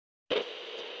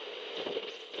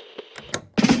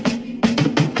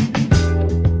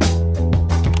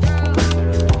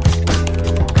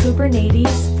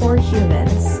Kubernetes for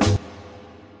Humans.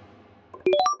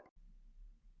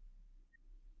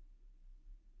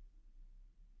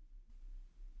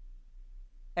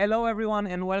 Hello, everyone,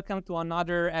 and welcome to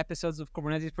another episode of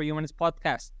Kubernetes for Humans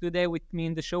podcast. Today with me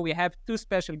in the show, we have two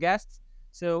special guests.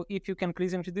 So if you can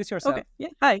please introduce yourself. Okay. Yeah.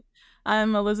 Hi,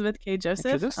 I'm Elizabeth K. Joseph.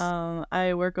 Introduce.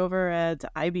 I work over at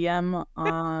IBM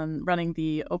on running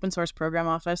the open source program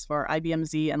office for IBM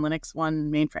Z and Linux 1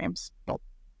 mainframes.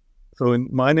 So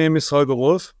my name is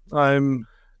Holger. I'm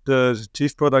the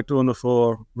chief product owner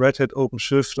for Red Hat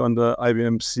OpenShift on the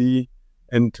IBM Z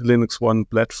and Linux 1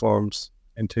 platforms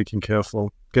and taking care of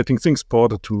getting things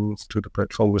ported to the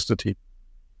platform with the team.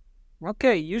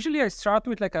 Okay, usually I start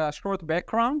with like a short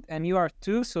background, and you are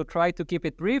two, so try to keep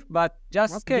it brief, but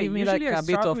just give me like a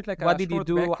bit of what did you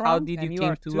do, how did you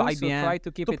came to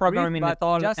IBM, to programming at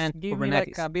all, and Kubernetes. Me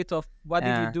like a bit of what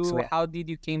did you do, how did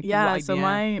you came to IBM. Yeah, so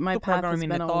my path has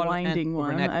been a winding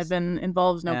one. I've been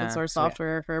involved in open source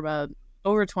software for about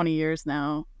over 20 years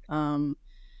now.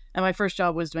 And my first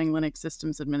job was doing Linux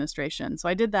systems administration. So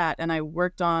I did that, and I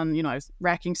worked on, I was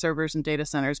racking servers and data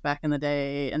centers back in the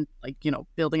day and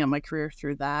building up my career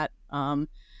through that. And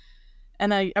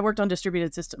I worked on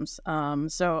distributed systems.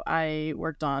 So I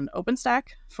worked on OpenStack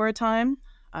for a time.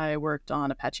 I worked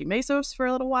on Apache Mesos for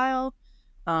a little while.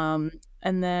 And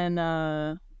then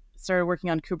started working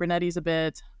on Kubernetes a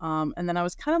bit. And then I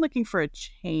was kind of looking for a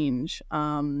change.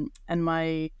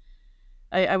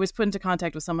 I was put into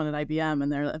contact with someone at IBM,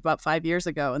 and they're about 5 years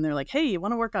ago, and they're like, "Hey, you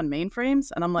want to work on mainframes?"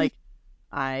 And I'm like,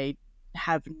 I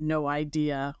have no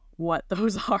idea what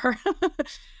those are.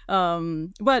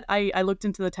 But I looked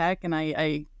into the tech, and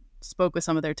I spoke with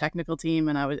some of their technical team,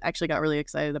 and I actually got really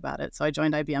excited about it. So I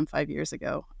joined IBM 5 years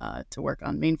ago to work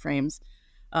on mainframes.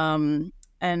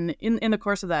 And in the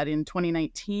course of that, in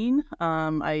 2019,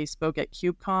 I spoke at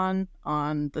KubeCon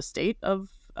on the state of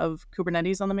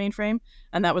Kubernetes on the mainframe,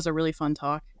 and that was a really fun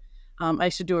talk. I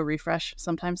should do a refresh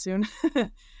sometime soon. Did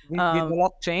a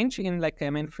lot change in like a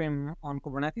mainframe on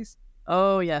Kubernetes?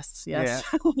 Oh yes. Yeah.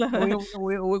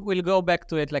 we'll go back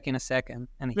to it like in a second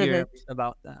and hear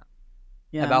about that.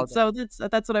 Yeah. So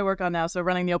that's what I work on now. So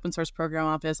running the open source program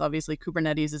office, obviously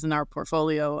Kubernetes is in our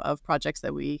portfolio of projects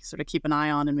that we sort of keep an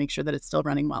eye on and make sure that it's still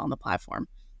running well on the platform.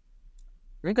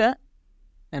 Okay.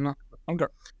 And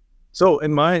Holger. So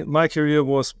in my career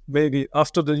was maybe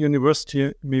after the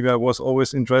university, maybe I was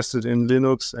always interested in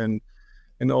Linux and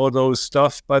all those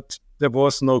stuff, but there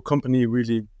was no company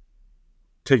really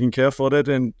taking care for that.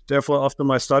 And therefore, after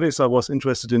my studies, I was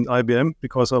interested in IBM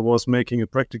because I was making a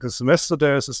practical semester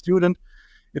there as a student.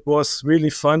 It was really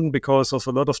fun because of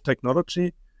a lot of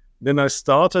technology. Then I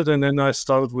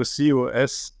started with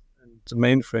COS and the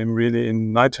mainframe really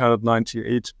in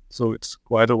 1998. So it's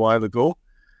quite a while ago.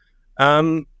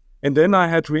 And then I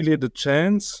had really the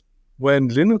chance when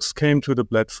Linux came to the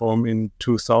platform in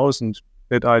 2000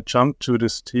 that I jumped to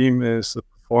this team as a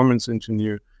performance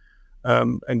engineer.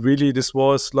 And really this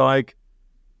was like,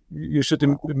 you should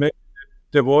imagine,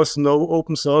 there was no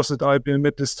open source at IBM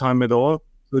at this time at all.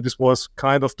 So this was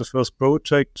kind of the first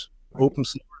project, open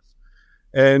source.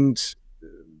 And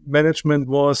management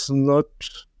was not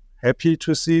happy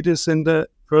to see this in the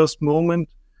first moment.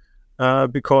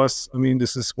 Because,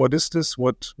 what is this?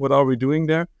 What are we doing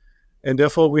there? And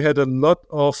therefore, we had a lot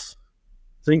of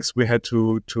things we had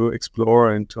to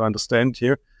explore and to understand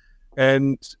here.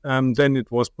 And then it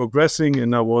was progressing,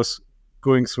 and I was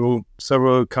going through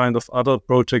several kind of other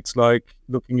projects, like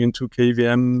looking into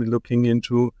KVM, looking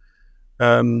into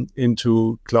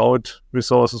cloud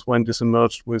resources when this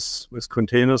emerged with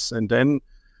containers. And then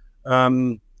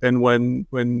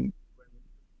when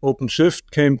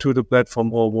OpenShift came to the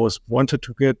platform or was wanted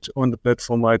to get on the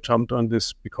platform, I jumped on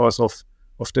this because of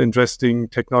the interesting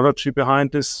technology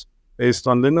behind this, based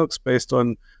on Linux, based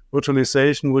on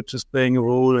virtualization, which is playing a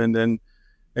role, and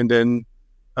then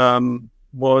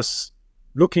was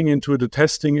looking into the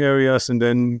testing areas and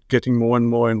then getting more and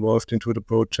more involved into the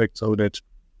project so that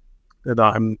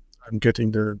I'm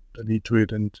getting the lead to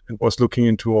it and was looking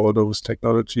into all those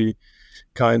technology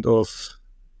kind of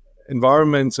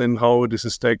environments and how this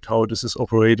is stacked, how this is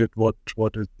operated, what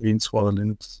it means for the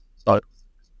Linux side.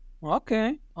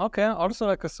 Okay. Also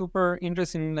like a super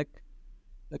interesting like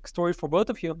story for both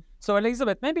of you. So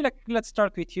Elizabeth, maybe let's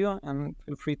start with you and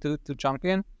feel free to jump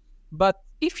in. But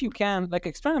if you can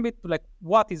explain a bit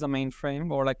what is a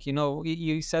mainframe, or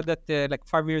you said that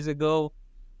 5 years ago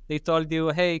they told you,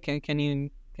 hey, do you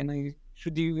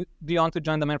want to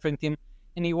join the mainframe team,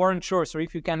 and you weren't sure. So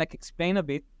if you can explain a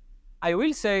bit. I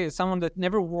will say, as someone that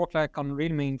never worked on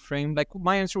real mainframe,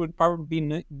 my answer would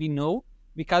probably be no,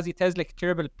 because it has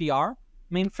terrible PR.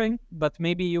 mainframe, but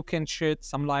maybe you can shed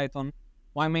some light on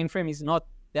why mainframe is not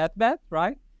that bad,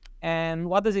 right? And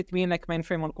what does it mean, like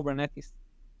mainframe on Kubernetes?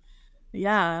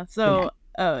 Yeah. So,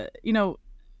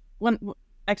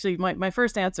 actually, my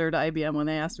first answer to IBM when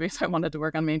they asked me if I wanted to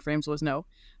work on mainframes was no.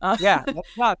 That's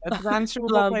the answer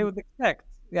what I would expect.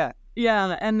 Yeah.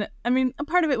 Yeah, and I mean, a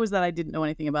part of it was that I didn't know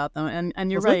anything about them, and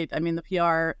you're right. I mean, the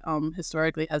PR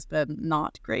historically has been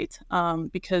not great,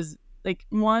 because like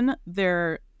one,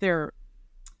 they're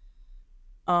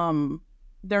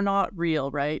not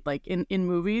real, right? Like in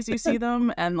movies, you see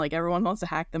them, and like everyone wants to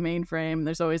hack the mainframe.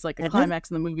 There's always like a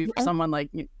climax in the movie for someone like,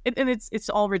 and it's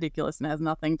all ridiculous and has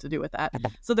nothing to do with that.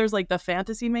 So there's like the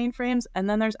fantasy mainframes, and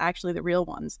then there's actually the real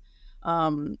ones.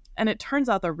 And it turns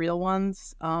out the real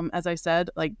ones, as I said,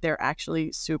 like they're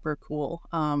actually super cool.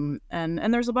 And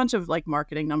there's a bunch of like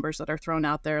marketing numbers that are thrown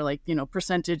out there, like,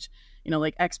 percentage,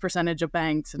 like X percentage of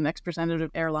banks and X percentage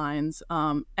of airlines,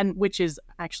 and which is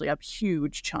actually a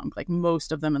huge chunk, like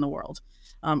most of them in the world,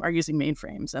 are using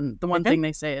mainframes. And the one thing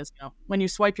they say is, when you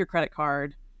swipe your credit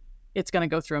card, it's going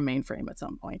to go through a mainframe at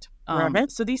some point.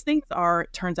 So these things are,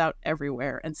 turns out,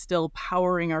 everywhere and still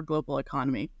powering our global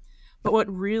economy. But what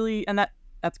really, and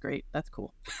that's great, that's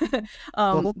cool.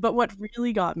 But what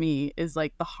really got me is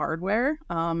like the hardware.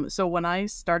 So when I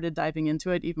started diving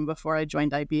into it, even before I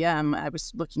joined IBM, I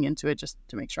was looking into it just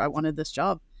to make sure I wanted this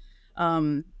job.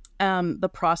 The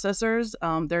processors,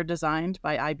 they're designed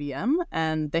by IBM,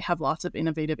 and they have lots of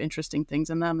innovative, interesting things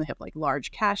in them. They have like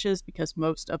large caches because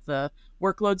most of the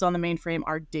workloads on the mainframe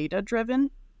are data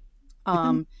driven.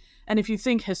 And if you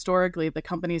think historically, the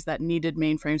companies that needed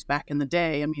mainframes back in the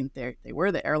day, I mean, they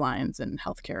were the airlines and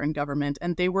healthcare and government,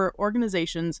 and they were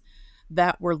organizations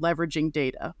that were leveraging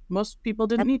data. most people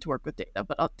didn't need to work with data,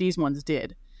 but these ones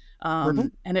did.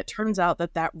 And it turns out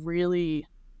that really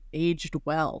aged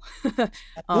well.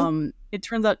 It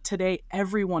turns out today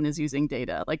everyone is using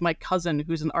data. Like my cousin,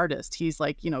 who's an artist, he's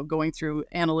like, going through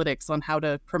analytics on how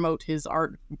to promote his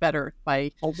art better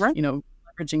by,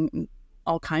 leveraging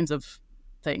all kinds of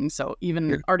things. So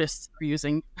even artists are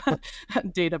using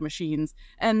data machines,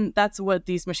 and that's what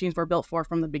these machines were built for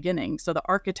from the beginning. So the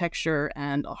architecture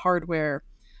and hardware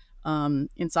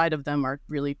inside of them are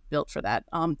really built for that.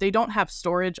 They don't have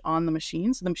storage on the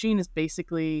machine. So the machine is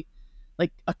basically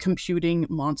like a computing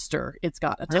monster. It's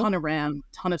got a ton of RAM,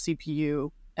 ton of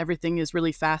CPU. Everything is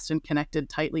really fast and connected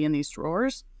tightly in these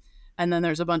drawers. And then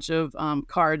there's a bunch of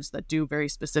cards that do very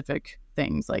specific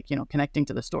things, like, connecting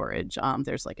to the storage.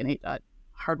 There's like an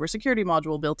hardware security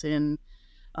module built in.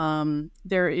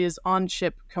 There is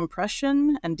on-chip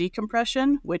compression and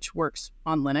decompression, which works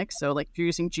on Linux. So like if you're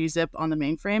using gzip on the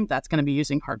mainframe, that's going to be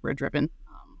using hardware-driven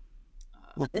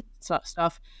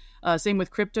stuff. Same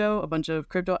with crypto. A bunch of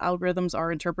crypto algorithms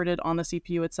are interpreted on the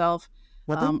CPU itself.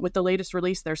 With the latest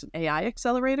release, there's an AI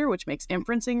accelerator, which makes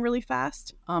inferencing really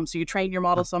fast. So you train your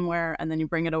model somewhere, and then you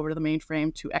bring it over to the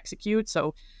mainframe to execute.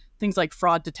 So things like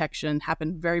fraud detection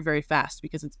happen very, very fast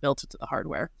because it's built into the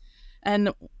hardware.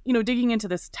 And, digging into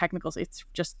this technical, it's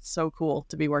just so cool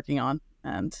to be working on.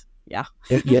 And yeah.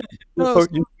 You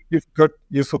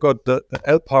forgot the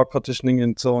LPAR partitioning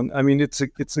and so on. I mean, it's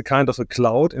a kind of a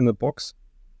cloud in a box,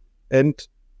 and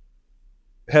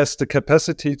has the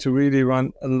capacity to really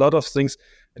run a lot of things.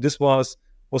 And this was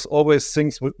always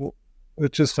things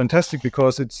which is fantastic,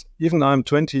 because it's, even I'm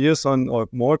 20 years on, or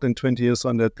more than 20 years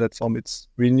on that platform, it's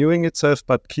renewing itself,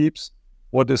 but keeps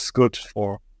what is good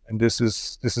for. And this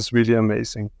is really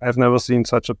amazing. I've never seen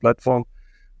such a platform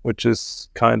which is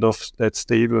kind of that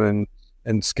stable and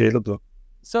scalable.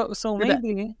 So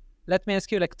maybe let me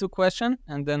ask you like two questions,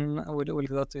 and then we'll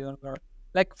go to your.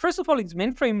 Like, first of all, is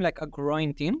mainframe like a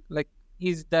growing team? Like,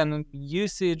 is the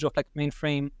usage of like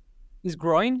mainframe is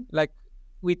growing? Like,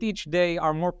 with each day,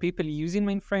 are more people using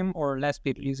mainframe or less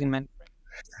people using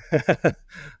mainframe?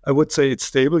 I would say it's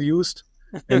stable used,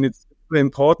 and it's very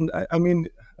important. I mean,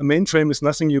 a mainframe is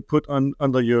nothing you put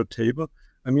under your table.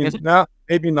 I mean,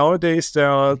 maybe nowadays there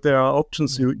are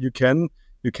options you can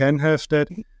have that,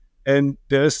 and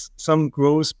there's some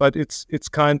growth, but it's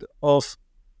kind of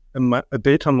a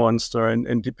data monster,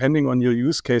 and depending on your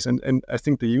use case, and I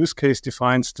think the use case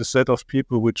defines the set of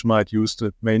people which might use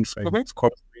the mainframe. Of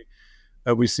course,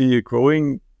 we see a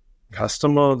growing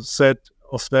customer set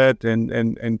of that, and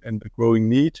a growing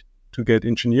need to get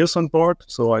engineers on board.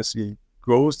 So I see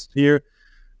growth here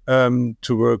to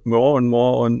work more and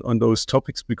more on those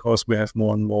topics, because we have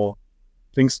more and more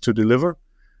things to deliver.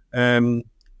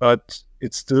 But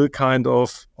it's still kind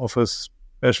of a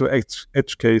special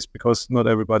edge case, because not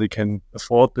everybody can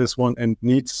afford this one and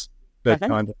needs that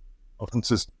kind of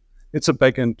system. It's a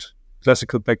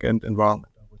classical backend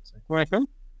environment, I would say.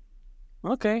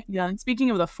 Okay. Yeah, and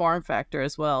speaking of the form factor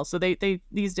as well, so they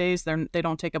these days they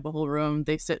don't take up a whole room.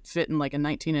 They fit in like a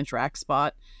 19-inch rack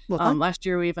spot. Last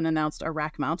year we even announced a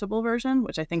rack mountable version,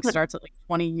 which I think starts at like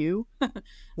 20U.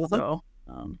 So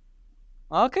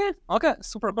okay,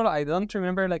 super cool. I don't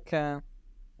remember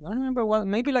what,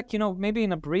 maybe like, maybe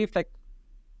in a brief, like,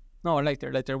 no,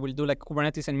 later we'll do like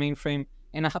Kubernetes and mainframe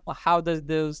and how does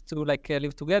those two like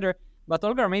live together. But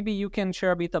Holger, maybe you can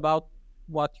share a bit about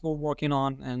what you're working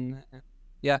on and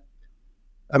yeah.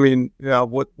 I mean, yeah,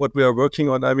 what we are working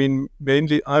on. I mean,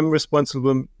 mainly I'm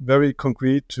responsible, very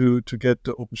concrete, to get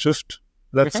the OpenShift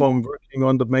platform working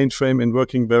on the mainframe and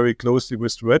working very closely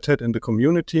with Red Hat and the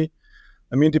community.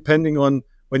 I mean, depending on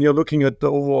when you're looking at the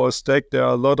overall stack, there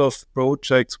are a lot of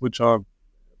projects which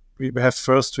we have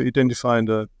first to identify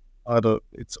either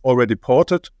it's already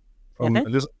ported from a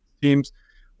list of teams,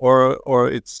 or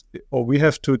we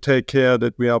have to take care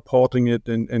that we are porting it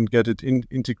and get it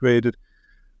integrated.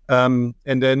 And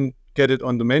then get it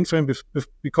on the mainframe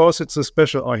because it's a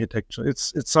special architecture.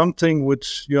 It's something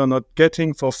which you are not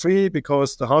getting for free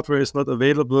because the hardware is not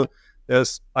available.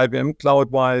 There's IBM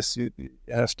cloud-wise, you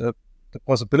have the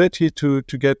possibility to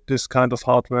get this kind of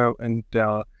hardware, and there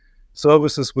are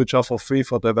services which are for free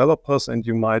for developers, and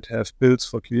you might have builds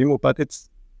for QEMU, but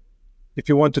if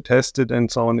you want to test it and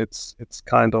so on, it's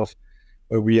kind of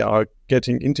where we are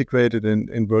getting integrated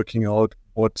and working out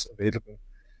what's available.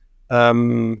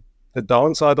 The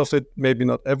downside of it, maybe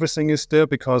not everything is there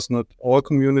because not all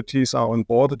communities are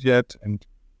onboarded yet and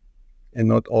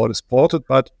not all is ported.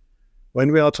 But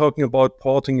when we are talking about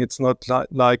porting, it's not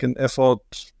like an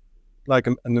effort, like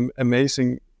an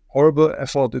amazing, horrible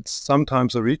effort. It's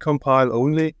sometimes a recompile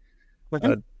only.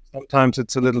 Sometimes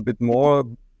it's a little bit more.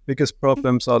 Biggest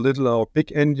problems are little or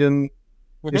big engine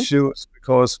issues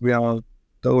because we are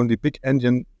the only big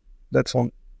engine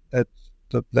platform at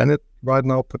the planet right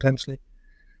now, potentially,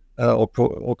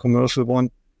 or commercial one,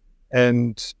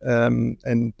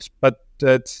 but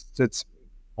that's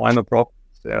minor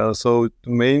problems there. So the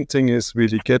main thing is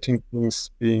really getting things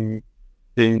being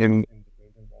in the environment.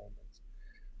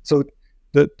 So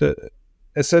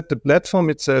as said, the platform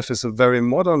itself is a very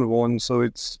modern one. So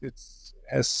it's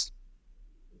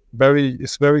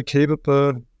very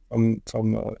capable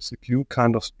from a CPU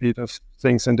kind of speed of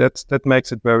things, and that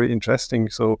makes it very interesting.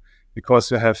 So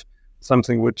because you have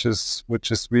something which is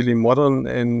really modern,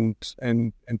 and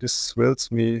this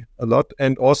thrills me a lot.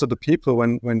 And also the people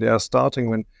when they are starting,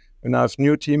 when I have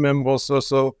new team members or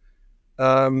so,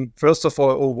 first of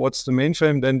all, what's the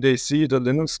mainframe? Then they see the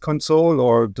Linux console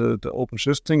or the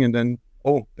OpenShift thing, and then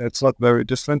that's not very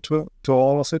different to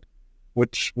all of it,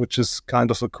 which is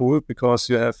kind of a cool because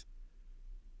you have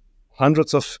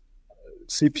hundreds of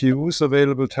CPUs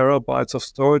available, terabytes of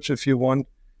storage if you want,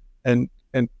 and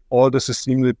all this is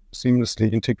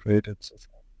seamlessly integrated.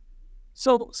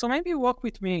 So maybe walk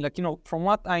with me, like, from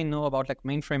what I know about like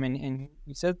mainframe, and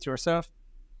you said to yourself,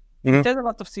 it has a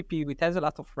lot of CPU, it has a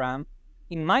lot of RAM.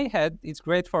 In my head, it's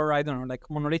great for, I don't know, like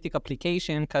monolithic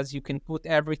application because you can put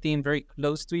everything very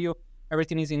close to you.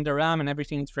 Everything is in the RAM and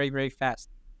everything is very, very fast.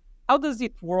 How does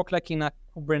it work like in a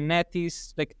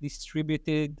Kubernetes, like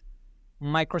distributed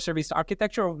microservice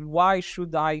architecture? Or why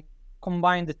should I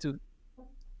combine the two?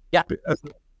 Yeah.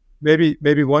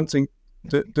 Maybe one thing,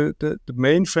 the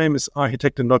mainframe is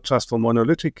architected not just for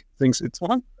monolithic things, it's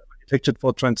architected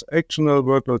for transactional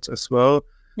workloads as well,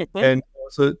 and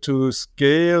also to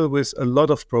scale with a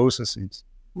lot of processes.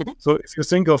 So if you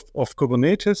think of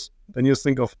Kubernetes, then you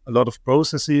think of a lot of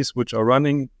processes which are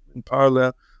running in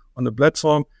parallel on the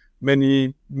platform,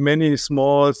 many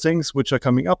small things which are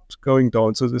coming up, going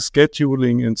down, so the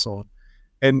scheduling and so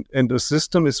on. And the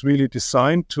system is really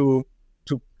designed to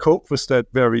cope with that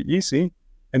very easy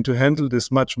and to handle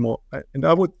this much more. And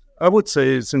I would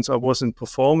say, since I was in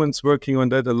performance working on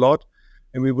that a lot,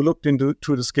 and we looked into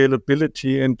the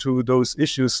scalability and to those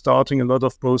issues, starting a lot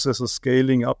of processors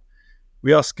scaling up.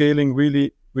 We are scaling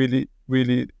really, really,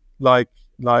 really like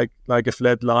a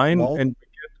flat line, and we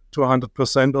get to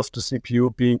 100% of the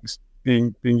CPU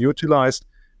being utilized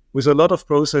with a lot of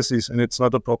processes, and it's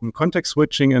not a problem. Context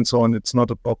switching and so on, it's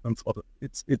not a problem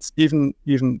it's even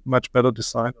much better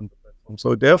designed on the platform.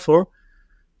 So therefore,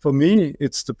 for me,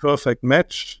 it's the perfect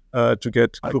match to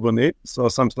get Kubernetes or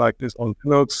something like this on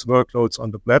Linux workloads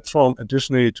on the platform.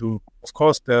 Additionally to, of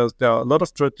course, there are a lot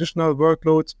of traditional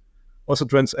workloads, also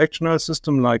transactional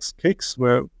system like Kix,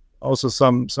 where also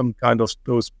some kind of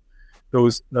those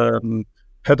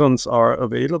patterns are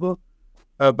available.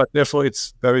 But therefore,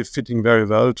 it's fitting very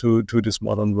well to this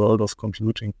modern world of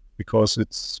computing because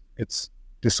it's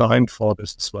designed for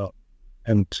this as well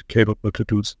and capable to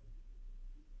do so.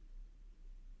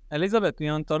 Elizabeth,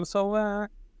 you want also?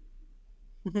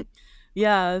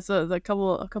 Yeah, so a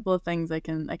couple of things I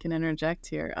can interject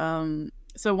here.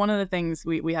 So one of the things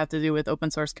we have to do with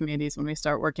open source communities when we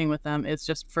start working with them is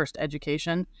just first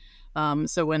education.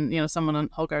 So when someone on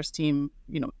Holger's team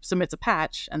submits a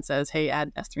patch and says, "Hey,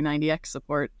 add S390X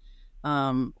support,"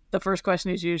 the first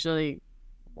question is usually,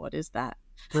 "What is that?"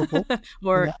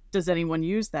 Or does anyone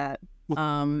use that?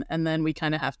 And then we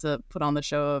kind of have to put on the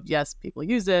show of, yes, people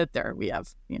use it. There we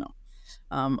have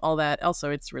all that. Also,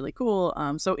 it's really cool.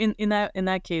 So in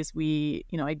that case,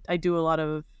 I do a lot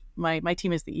of my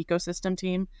team is the ecosystem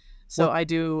team. So I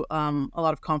do a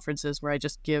lot of conferences where I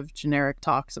just give generic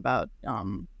talks about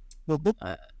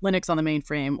Linux on the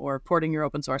mainframe or porting your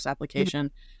open source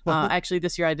application. Actually,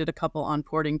 this year I did a couple on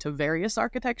porting to various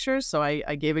architectures. So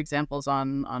I gave examples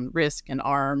on RISC and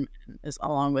ARM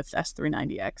along with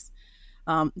S390X.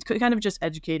 Kind of just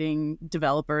educating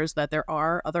developers that there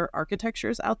are other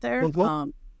architectures out there.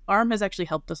 ARM has actually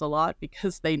helped us a lot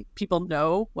because people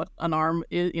know what an ARM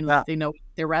is. They know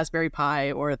their Raspberry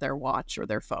Pi or their watch or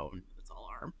their phone. It's all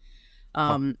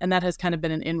ARM. And that has kind of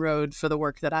been an inroad for the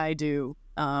work that I do.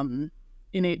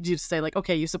 You say like,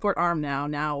 okay, you support ARM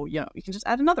now you can just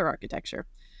add another architecture.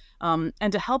 And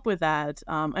to help with that,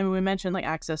 we mentioned like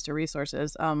access to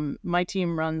resources. My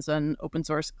team runs an open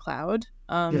source cloud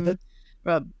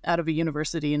out of a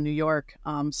university in New York.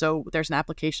 So there's an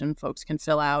application folks can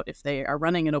fill out if they are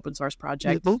running an open source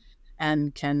project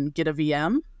and can get a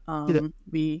VM.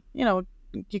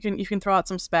 You can throw out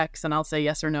some specs and I'll say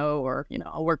yes or no, or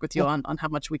I'll work with you on how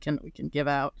much we can give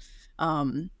out.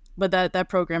 But that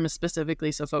program is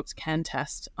specifically so folks can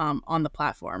test on the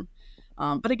platform.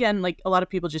 But again, like a lot of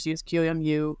people just use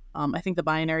QEMU. I think the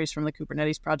binaries from the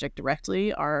Kubernetes project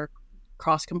directly are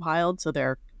cross-compiled, so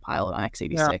they're compiled on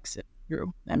x86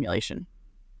 through emulation.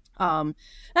 And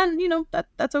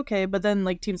that's okay. But then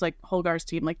like teams like Holger's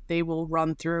team, like they will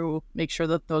run through, make sure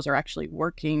that those are actually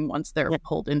working once they're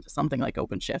pulled into something like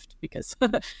OpenShift, because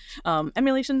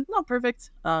emulation not perfect,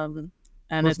 and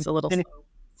it's a little slow.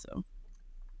 So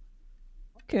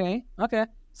okay.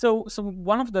 So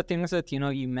one of the things that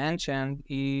you mentioned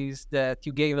is that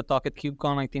you gave a talk at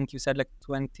KubeCon. I think you said like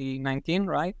 2019,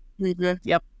 right?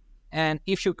 Yep. And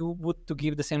if you would to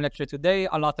give the same lecture today,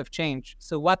 a lot have changed.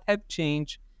 So what have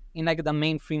changed in like the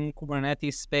mainframe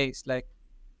Kubernetes space? Like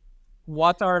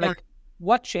what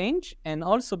changed? And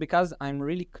also because I'm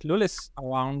really clueless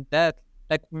around that,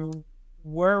 like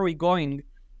where are we going?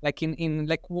 Like in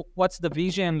like what's the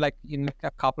vision like in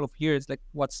a couple of years? Like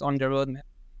what's on the roadmap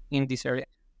in this area?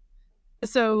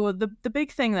 So the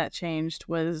big thing that changed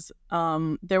was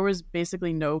there was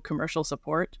basically no commercial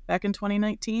support back in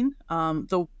 2019.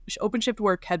 The OpenShift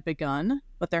work had begun,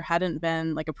 but there hadn't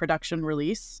been like a production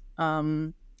release.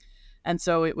 And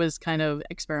so it was kind of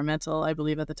experimental, I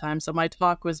believe, at the time. So my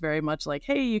talk was very much like,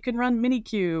 hey, you can run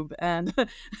Minikube, and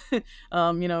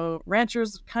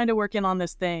Rancher's kind of working on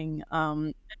this thing.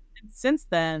 Since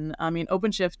then,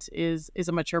 OpenShift is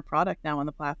a mature product now on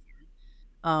the platform.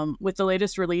 With the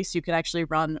latest release, you can actually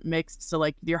run mixed. So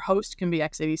like your host can be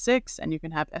x86 and you can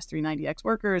have S390X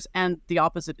workers, and the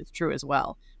opposite is true as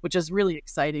well, which is really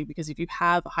exciting because if you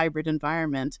have a hybrid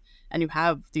environment and you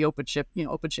have the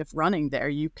OpenShift running there,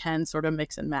 you can sort of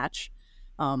mix and match.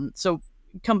 So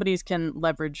companies can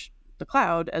leverage the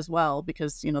cloud as well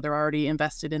because, they're already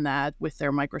invested in that with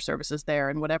their microservices there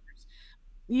and whatever.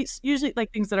 Usually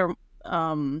like things that are,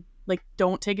 like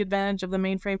don't take advantage of the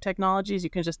mainframe technologies, you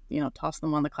can just toss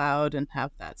them on the cloud and have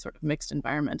that sort of mixed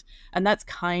environment, and that's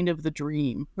kind of the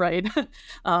dream, right?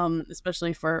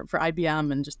 Especially for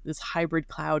IBM and just this hybrid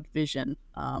cloud vision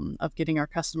of getting our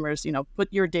customers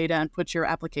put your data and put your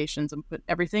applications and put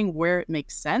everything where it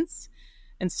makes sense,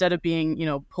 instead of being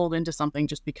pulled into something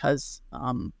just because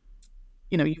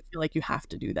you feel like you have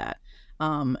to do that.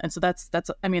 And so that's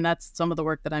some of the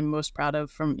work that I'm most proud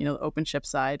of from the OpenShift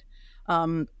side.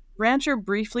 Rancher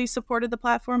briefly supported the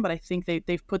platform, but I think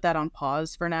they've put that on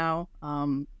pause for now.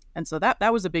 And so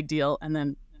that was a big deal. And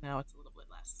then now it's a little bit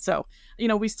less. So,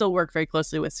 we still work very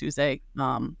closely with SUSE,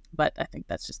 but I think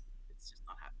it's just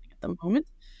not happening at the moment.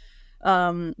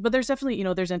 But there's definitely,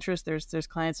 there's interest, there's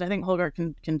clients. And I think Holger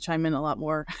can chime in a lot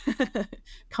more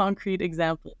concrete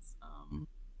examples of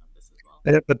this as well.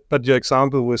 Yeah, but your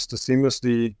example with the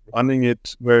seamlessly running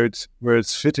it where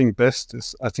it's fitting best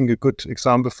is, I think, a good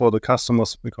example for the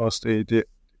customers, because they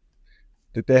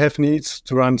have needs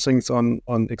to run things on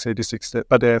x86,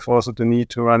 but they have also the need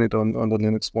to run it on the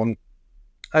Linux One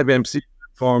IBM Z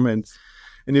platform, and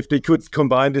if they could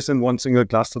combine this in one single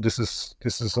cluster, it's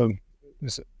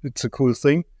a cool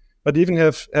thing. but even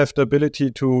have the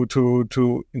ability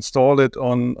to install it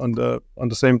on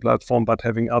the same platform, but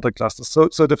having other clusters.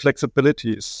 So the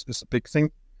flexibility is a big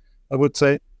thing, I would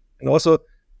say. And also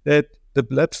that the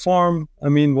platform, I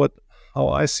mean, how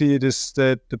I see it is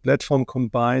that the platform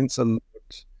combines a lot,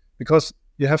 because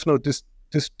you have no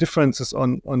differences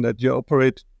on that. You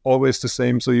operate always the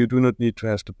same, so you do not need to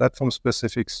have the platform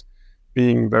specifics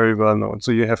being very well known.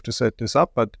 So you have to set this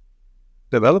up, but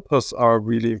developers are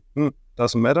really,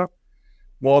 doesn't matter,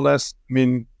 more or less. I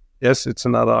mean, yes, it's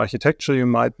another architecture. You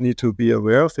might need to be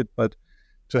aware of it, but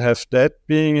to have that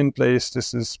being in place,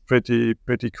 this is pretty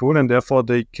cool. And therefore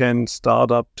they can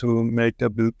start up to make their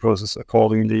build process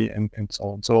accordingly and so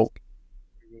on. So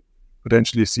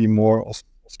potentially see more of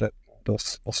that kind of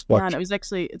structure. Yeah,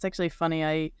 and it's actually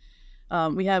funny.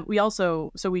 We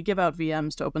give out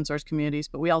VMs to open source communities,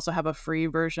 but we also have a free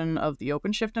version of the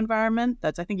OpenShift environment.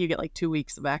 I think you get like 2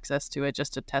 weeks of access to it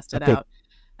just to test it out.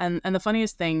 And the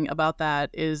funniest thing about that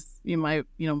is, my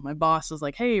boss was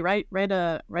like, hey, write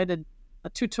a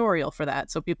tutorial for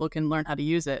that so people can learn how to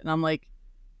use it. And I'm like,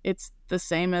 it's the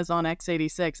same as on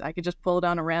x86. I could just pull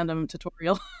down a random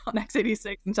tutorial on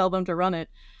x86 and tell them to run it.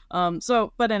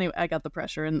 But anyway, I got the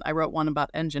pressure and I wrote one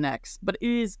about Nginx, but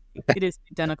it is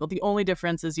identical. The only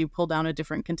difference is you pull down a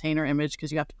different container image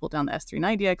because you have to pull down the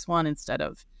S390X one instead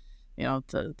of,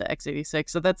 the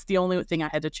x86. So that's the only thing I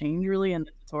had to change really in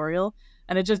the tutorial.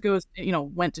 And it just goes,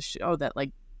 went to show that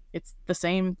like, it's the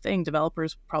same thing.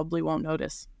 Developers probably won't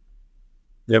notice.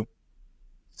 Yep.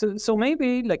 So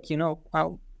maybe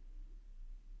how,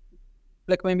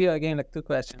 maybe again, 2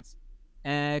 questions.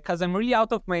 Because I'm really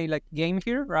out of my game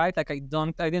here, right? I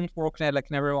didn't work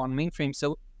never on mainframe.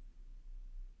 So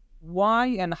why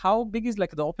and how big is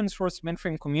the open source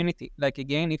mainframe community?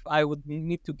 Again, if I would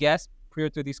need to guess prior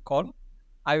to this call,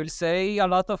 I will say a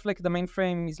lot of the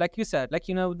mainframe is like you said,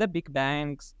 the big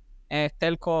banks,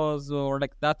 telcos, or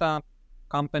data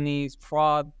companies,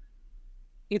 fraud.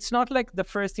 It's not the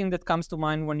first thing that comes to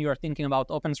mind when you are thinking about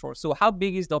open source. So how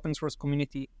big is the open source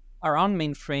community around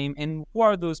mainframe, and who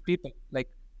are those people?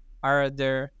 Are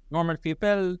there normal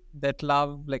people that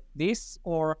love this,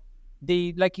 or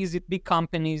they is it big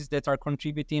companies that are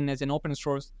contributing as an open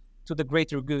source to the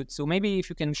greater good? So maybe if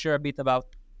you can share a bit about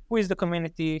who is the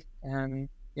community, and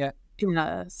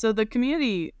so the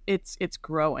community, it's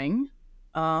growing.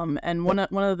 And one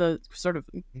of the sort of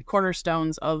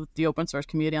cornerstones of the open source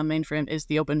community on mainframe is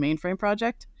the Open Mainframe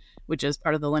project, which is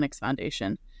part of the Linux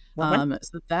Foundation.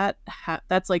 So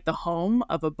that's the home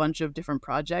of a bunch of different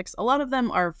projects. A lot of them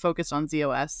are focused on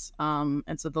ZOS.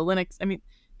 And so the Linux,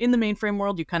 in the mainframe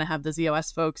world, you kind of have the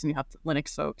ZOS folks and you have the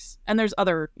Linux folks, and there's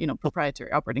other,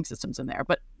 proprietary operating systems in there.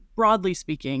 But broadly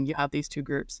speaking, you have these 2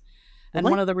 groups. And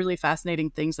one of the really fascinating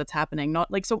things that's happening,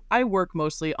 so I work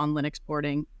mostly on Linux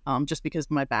porting, just because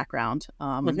of my background.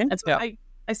 And so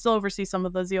I still oversee some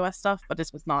of the ZOS stuff, but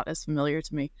this was not as familiar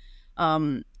to me.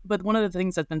 But one of the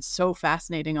things that's been so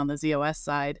fascinating on the ZOS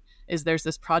side is there's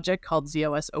this project called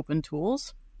ZOS Open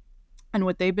Tools. And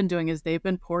what they've been doing is they've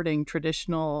been porting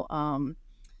traditional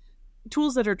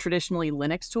tools that are traditionally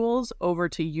Linux tools over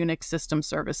to Unix system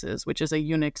services, which is a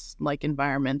Unix-like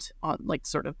environment on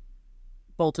sort of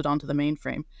bolted onto the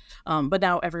mainframe. But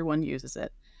now everyone uses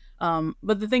it.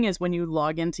 But the thing is, when you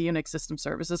log into Unix system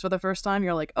services for the first time,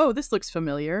 you're like, oh, this looks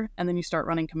familiar. And then you start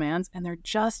running commands and they're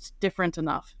just different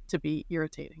enough to be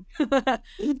irritating.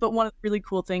 But one of the really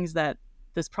cool things that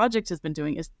this project has been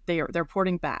doing is they're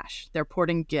porting bash, they're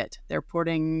porting git, they're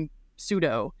porting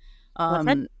sudo,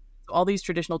 all these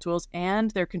traditional tools,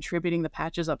 and they're contributing the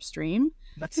patches upstream.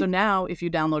 So now if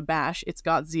you download bash, it's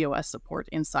got ZOS support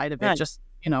inside of it.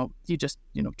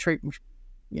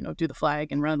 Do the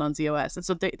flag and run it on ZOS. And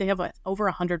so they have over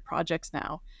 100 projects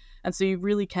now. And so you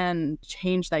really can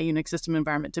change that Unix system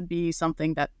environment to be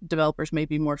something that developers may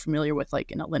be more familiar with,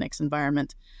 in a Linux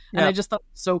environment. And I just thought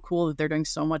it was so cool that they're doing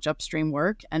so much upstream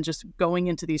work and just going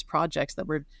into these projects that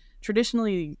were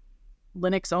traditionally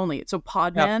Linux only. So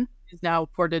Podman is now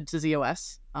ported to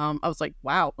ZOS. I was like,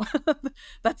 wow,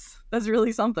 that's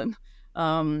really something.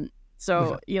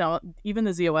 So, even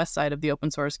the ZOS side of the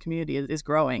open source community is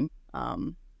growing.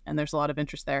 And there's a lot of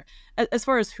interest there. As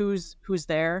far as who's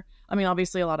there,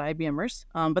 obviously a lot of IBMers,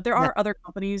 but there are other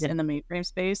companies in the mainframe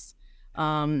space.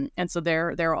 And so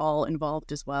they're all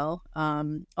involved as well.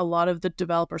 A lot of the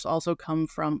developers also come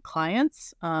from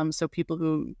clients. So people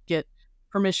who get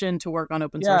permission to work on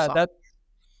open source software.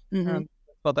 That's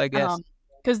what I guess.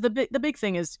 Because the big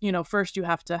thing is, first you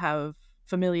have to have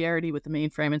familiarity with the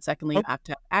mainframe, and secondly, you have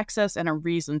to have access and a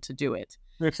reason to do it.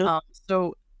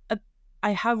 So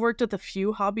I have worked with a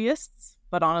few hobbyists,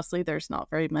 but honestly, there's not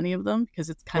very many of them because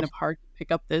it's kind of hard to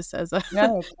pick up this as a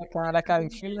it's like I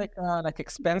feel like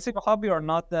expensive hobby or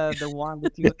not the one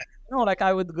that you like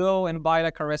I would go and buy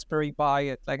like a Raspberry Pi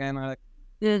at like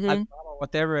 $1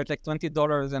 whatever at like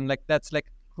 $20 and like that's like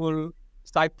cool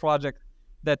side project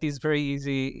that is very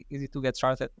easy to get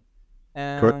started.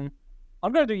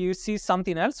 Holger, do you see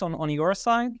something else on your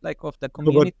side like of the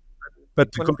community?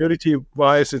 But the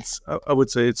community-wise, I would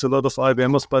say it's a lot of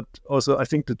IBMers, but also I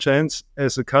think the chance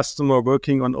as a customer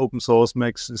working on open source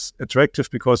makes this attractive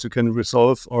because you can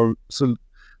resolve or solve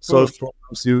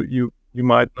problems you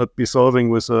might not be solving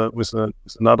with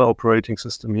another operating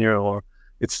system here, or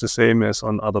it's the same as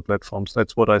on other platforms.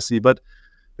 That's what I see. But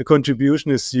the contribution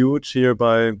is huge here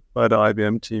by the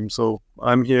IBM team. So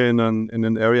I'm here in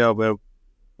an area where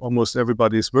almost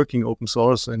everybody is working open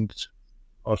source and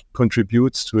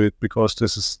contributes to it because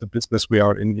this is the business we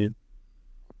are in here.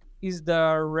 Is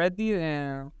the Red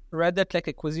Hat like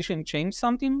acquisition change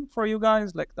something for you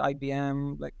guys? Like the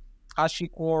IBM, like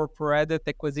HashiCorp, Red Hat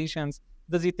acquisitions,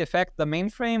 does it affect the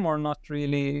mainframe or not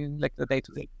really like the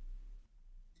day-to-day?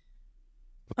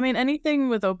 I mean, anything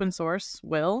with open source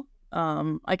will.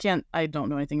 I don't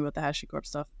know anything about the HashiCorp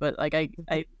stuff, but like I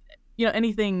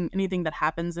anything that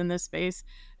happens in this space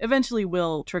eventually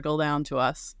will trickle down to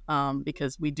us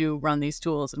because we do run these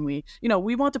tools and we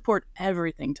want to port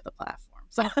everything to the platform.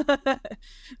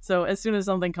 So as soon as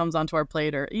something comes onto our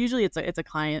plate, or usually it's a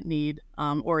client need,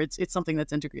 or it's something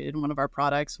that's integrated in one of our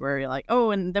products where you're like, oh,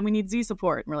 and then we need Z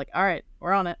support, and we're like, all right,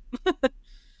 we're on it.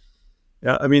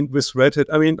 Yeah, I mean with Red Hat,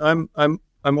 I mean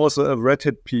I'm also a Red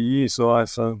Hat PE, so I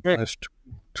have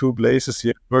two places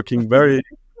here working very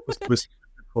with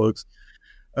folks.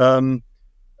 I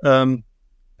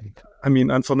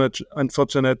mean,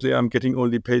 unfortunately, I'm getting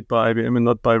only paid by IBM and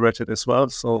not by Red Hat as well.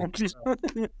 So,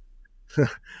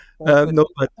 no,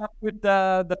 but with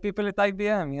the people at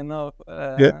IBM,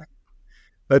 yeah.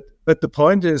 But the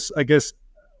point is, I guess,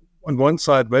 on one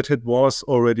side, Red Hat was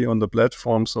already on the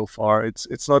platform so far.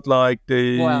 It's not like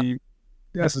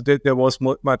there was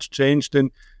much change. Then,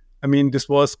 I mean, this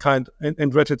was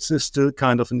and Red Hat is still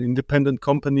kind of an independent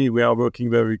company. We are working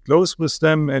very close with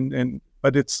them,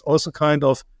 but it's also kind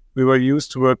of, we were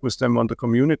used to work with them on the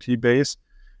community base,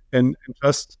 and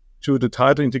just to the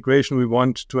tighter integration, we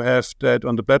want to have that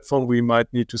on the platform. We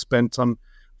might need to spend some of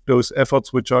those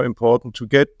efforts which are important to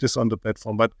get this on the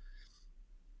platform. But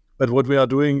what we are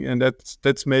doing, and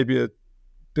that's maybe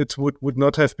that would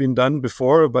not have been done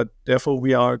before, but therefore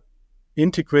we are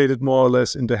integrated more or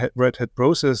less in the Red Hat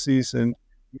processes, and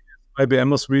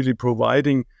IBM is really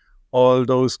providing all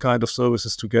those kind of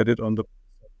services to get it on the,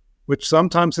 which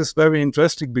sometimes is very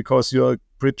interesting because you are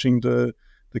bridging the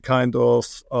kind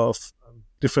of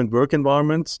different work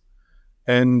environments,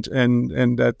 and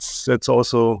that's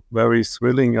also very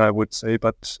thrilling, I would say.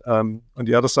 But on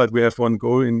the other side, we have one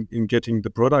goal in getting the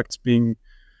products being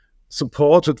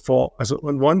supported for. So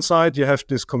on one side, you have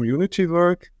this community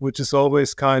work, which is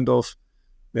always kind of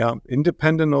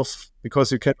independent of,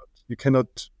 because you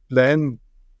cannot plan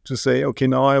to say, okay,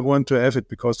 now I want to have it,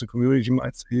 because the community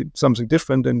might say something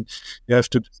different, and you have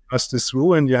to discuss this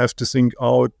through, and you have to think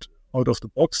out of the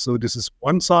box. So this is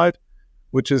one side,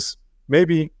 which is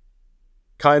maybe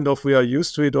kind of, we are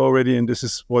used to it already, and this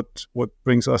is what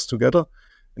brings us together.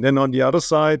 And then on the other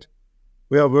side,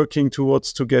 we are working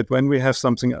towards to get, when we have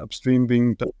something upstream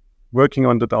being done, working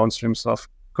on the downstream stuff,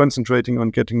 concentrating on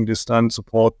getting this done,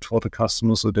 support for the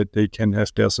customer so that they can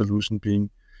have their solution being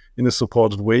in a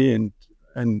supported way, and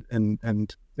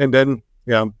then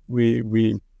we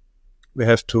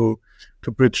have to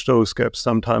bridge those gaps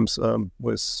sometimes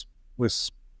with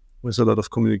a lot of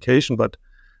communication, but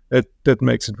that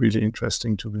makes it really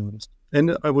interesting, to be honest.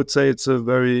 And I would say it's a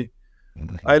very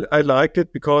I like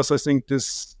it because I think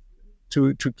this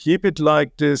to keep it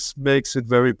like this makes it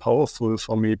very powerful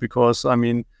for me, because I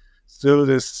mean, still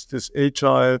this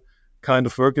agile kind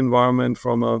of work environment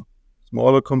from a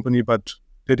smaller company, but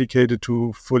dedicated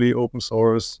to fully open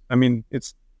source. I mean,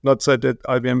 it's not said that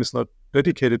IBM is not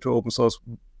dedicated to open source.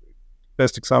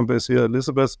 Best example is here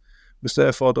Elizabeth with the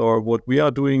effort, or what we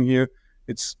are doing here.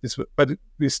 But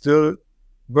we're still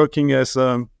working as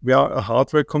we are a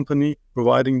hardware company,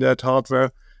 providing that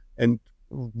hardware and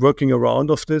working around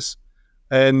of this,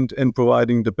 and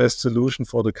providing the best solution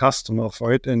for the customer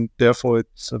for it. And therefore,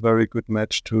 it's a very good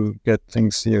match to get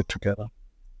things here together.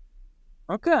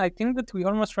 Okay, I think that we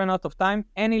almost ran out of time.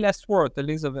 Any last word,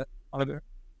 Elizabeth, Holger?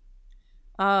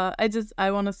 I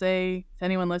want to say to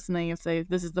anyone listening, if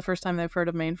this is the first time they've heard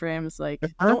of mainframes, like,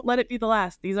 don't let it be the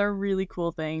last. These are really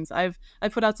cool things. I've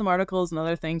put out some articles and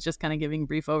other things, just kind of giving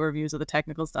brief overviews of the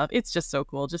technical stuff. It's just so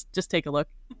cool. Just take a look.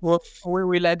 Well, we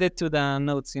will add it to the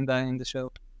notes in the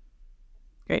show.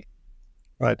 Great.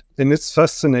 Right, and it's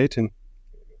fascinating.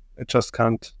 I just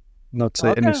can't not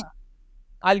say anything.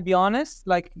 I'll be honest.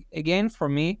 Like, again, for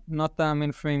me, not a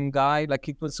mainframe guy. Like,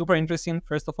 it was super interesting.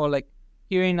 First of all, like,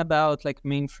 hearing about like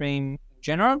mainframe in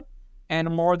general, and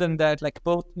more than that, like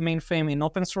both mainframe in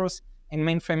open source and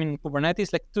mainframe in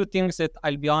Kubernetes, like two things that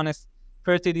I'll be honest,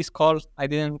 prior to this call, I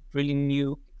didn't really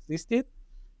knew existed.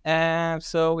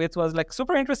 So it was like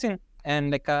super interesting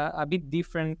and like a bit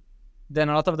different than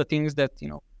a lot of the things that, you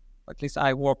know, at least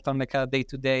I worked on like a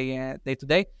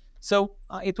day-to-day. So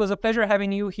it was a pleasure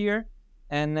having you here,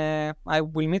 and I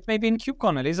will meet maybe in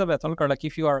KubeCon, Elizabeth, Holger, like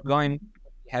if you are going,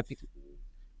 happy to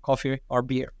coffee or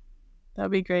beer.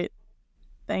 That'd be great.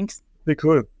 Thanks. Be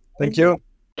cool. Thank you.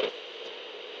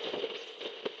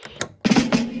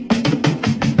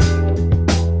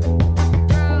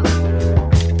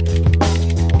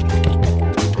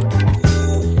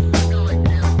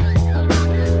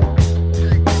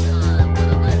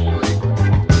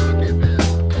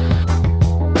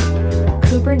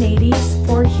 Kubernetes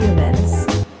for humans.